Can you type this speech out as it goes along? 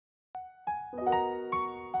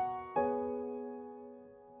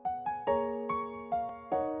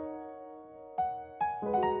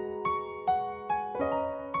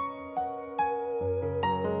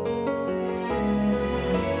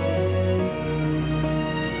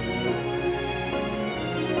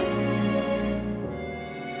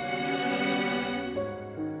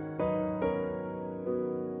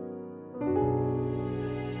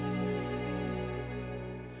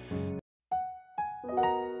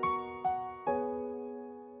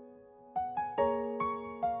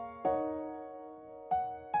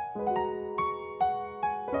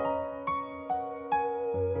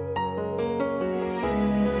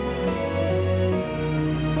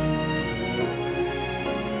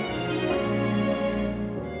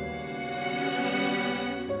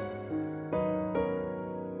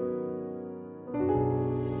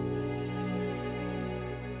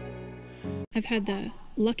I've had the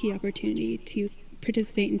lucky opportunity to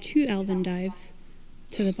participate in 2 Alvin dives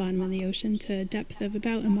to the bottom of the ocean to a depth of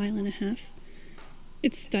about 1.5 miles.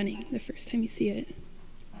 It's stunning the first time you see it.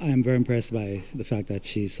 I'm very impressed by the fact that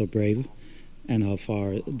she's so brave and how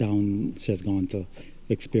far down she has gone to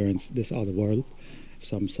experience this other world,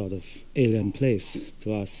 some sort of alien place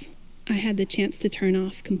to us. I had the chance to turn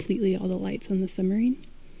off completely all the lights on the submarine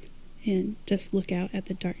and just look out at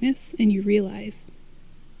the darkness, and you realize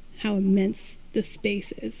how immense the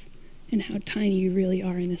space is and how tiny you really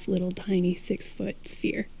are in this little tiny 6-foot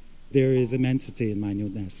sphere. There is immensity in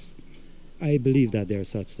minuteness. I believe that there are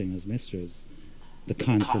such things as mysteries, the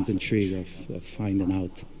constant intrigue of finding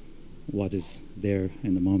out what is there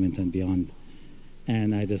in the moment and beyond.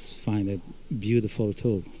 And I just find it beautiful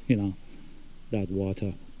too, that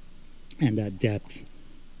water and that depth,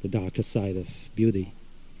 the darker side of beauty.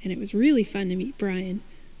 And it was really fun to meet Bryan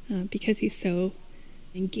because he's so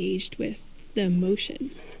engaged with the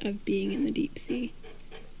emotion of being in the deep sea.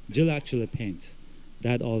 Jill actually paints.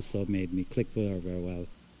 That also made me click with her very well.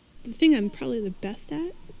 The thing I'm probably the best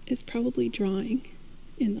at is probably drawing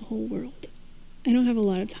in the whole world. I don't have a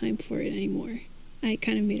lot of time for it anymore. I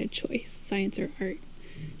kind of made a choice, science or art.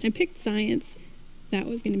 I picked science. That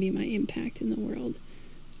was going to be my impact in the world.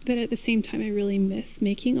 But at the same time, I really miss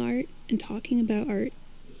making art and talking about art.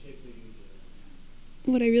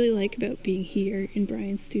 What I really like about being here in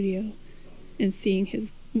Bryan's studio and seeing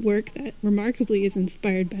his work that remarkably is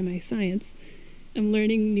inspired by my science, I'm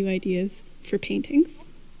learning new ideas for paintings.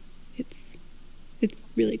 It's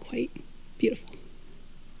really quite beautiful.